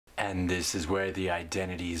And this is where the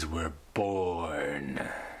identities were born.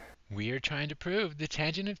 We are trying to prove the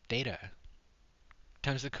tangent of theta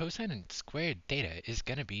times the cosine squared theta is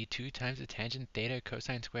going to be 2 times the tangent theta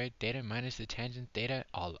cosine squared theta minus the tangent theta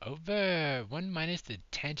all over 1 minus the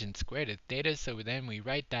tangent squared of theta. So then we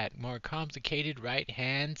write that more complicated right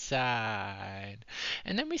hand side,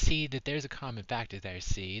 and then we see that there's a common factor there.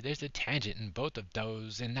 See, there's a tangent in both of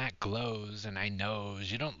those, and that glows, and I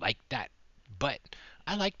knows you don't like that, but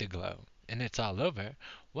I like the glow, and it's all over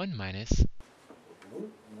 1 minus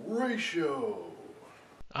ratio.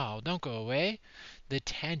 Oh, don't go away. The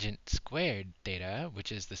tangent squared theta,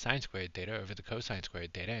 which is the sine squared theta over the cosine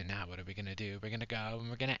squared theta. And now what are we going to do? We're going to go and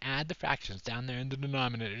we're going to add the fractions down there in the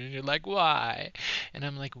denominator. And you're like, why? And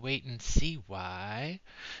I'm like, wait and see why.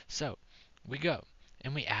 So we go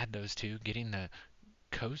and we add those two, getting the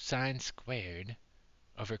cosine squared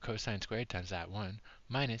over cosine squared times that one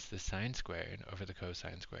minus the sine squared over the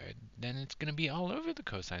cosine squared. Then it's going to be all over the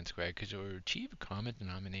cosine squared because you'll achieve a common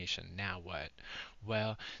denomination. Now what?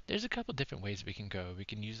 Well, there's a couple different ways we can go. We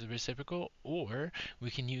can use the reciprocal, or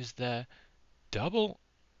we can use the double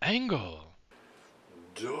angle.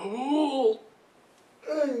 Double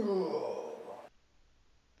angle.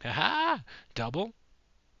 Haha! Double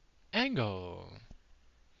angle.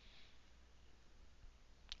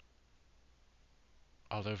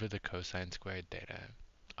 All over the cosine squared theta.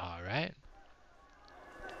 Alright.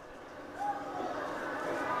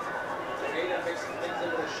 Ada mixing things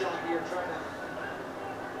up with a shot here, trying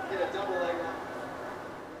to get a double leg on.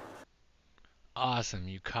 Awesome,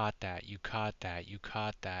 you caught that, you caught that, you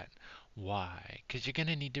caught that. Why? Because you're going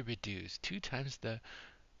to need to reduce 2 times the...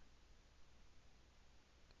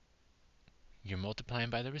 You're multiplying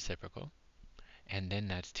by the reciprocal, and then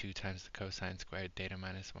that's 2 times the cosine squared theta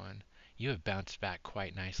minus 1. You have bounced back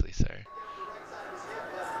quite nicely, sir.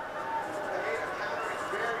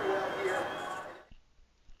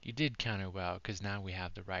 You did counter well, because now we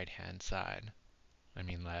have the right-hand side. I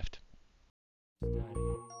mean left.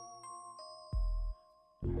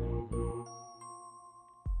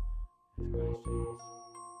 Questions.